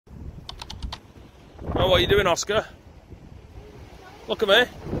Oh, what are you doing, Oscar? Look at me.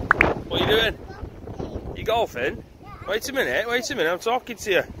 What are you doing? You golfing? Wait a minute, I'm talking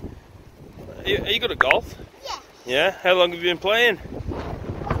to you. Are you good at golf? Yeah. Yeah? How long have you been playing?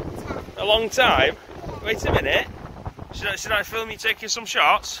 A long time? Wait a minute. Should I film you taking some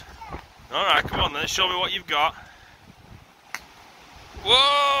shots? Alright, come on then, show me what you've got.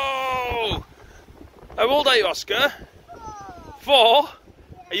 Whoa! How old are you, Oscar? 4?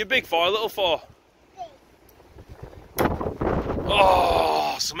 Are you big 4 or little 4?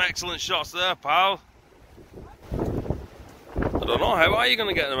 Oh, some excellent shots there, pal. I don't know, how are you going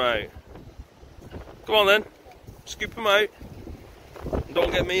to get them out? Come on then, scoop them out.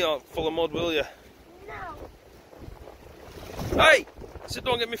 Don't get me full of mud, will you? No. Hey! I said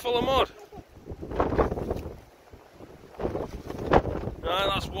don't get me full of mud. Right,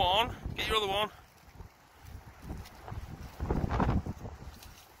 that's one. Get your other one.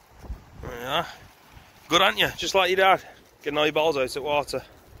 There you are. Good, aren't you? Just like your dad. Getting all your balls out of water.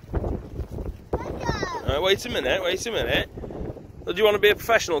 Right, wait a minute. Do you want to be a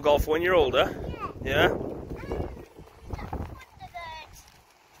professional golfer when you're older? Yeah?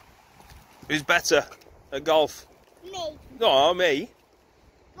 Who's better at golf? Me. No, me.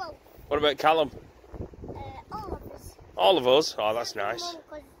 Both. What about Callum? All of us. All of us? Oh, that's nice.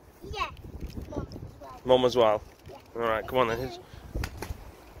 Yeah. Mum as well. Mum as well? Yeah. Alright, come on then.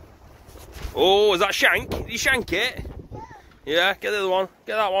 Oh, is that shank? Did you shank it? Yeah, get the other one.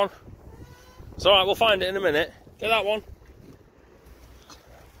 Get that one. It's alright, we'll find it in a minute. Get that one.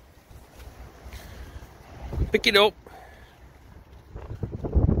 Pick it up.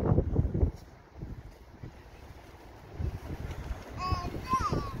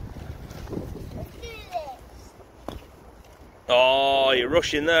 Oh, you're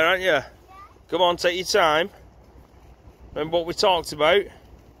rushing there, aren't you? Yeah. Come on, take your time. Remember what we talked about? Yeah.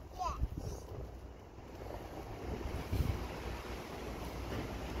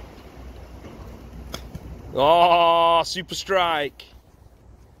 Oh, super strike.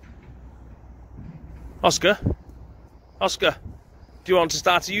 Oscar? Oscar, do you want to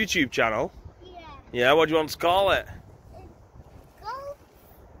start a YouTube channel? Yeah. Yeah, what do you want to call it? Golf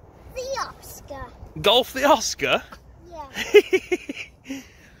the Oscar. Golf the Oscar? Yeah.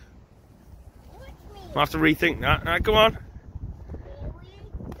 I'll have to rethink that. Right, come on. Here we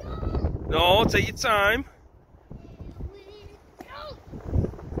go. No, take your time. Here we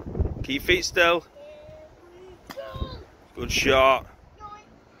go. Keep your feet still. Here we go. Good shot. Yoink.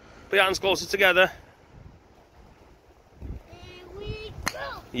 Put your hands closer together. Here we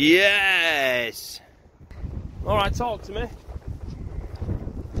go. Yes. All right, talk to me.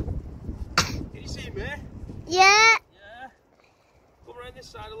 Can you see me? Yeah. Yeah. Come around this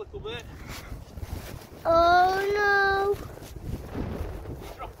side a little bit. Oh You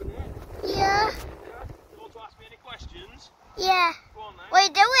dropping it? no. Yeah. Yeah. You want to ask me any questions? Yeah. Go on then. What are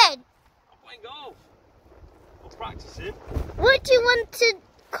you doing? I'm playing golf. I'm practicing. What do you want to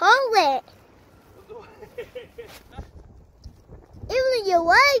call it? Even your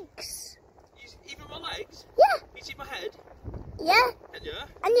legs. Even my legs? Yeah. You see my head? Yeah. Yeah.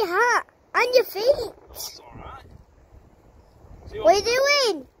 And your hat. And your feet. That's alright. What are you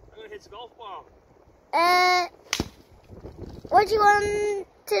doing? I'm going to hit a golf ball. What do you want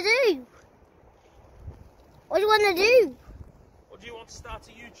to do? What do you want to do? Or do you want to start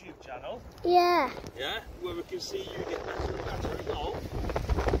a YouTube channel? Yeah. Yeah? Where we can see you get better and better at golf?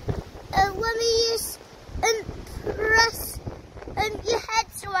 Let me just press your head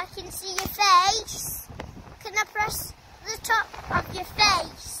so I can see your face. Can I press the top of your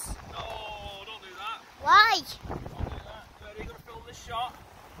face? No, don't do that. Why? Don't do that. Ready? Gonna film this shot?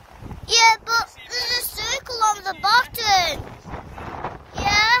 Yeah, but there's a circle on the bottom.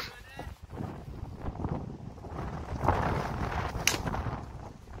 Yeah.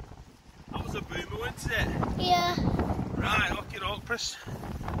 That was a boomer, wasn't it? Yeah. Right, lock it up, Chris.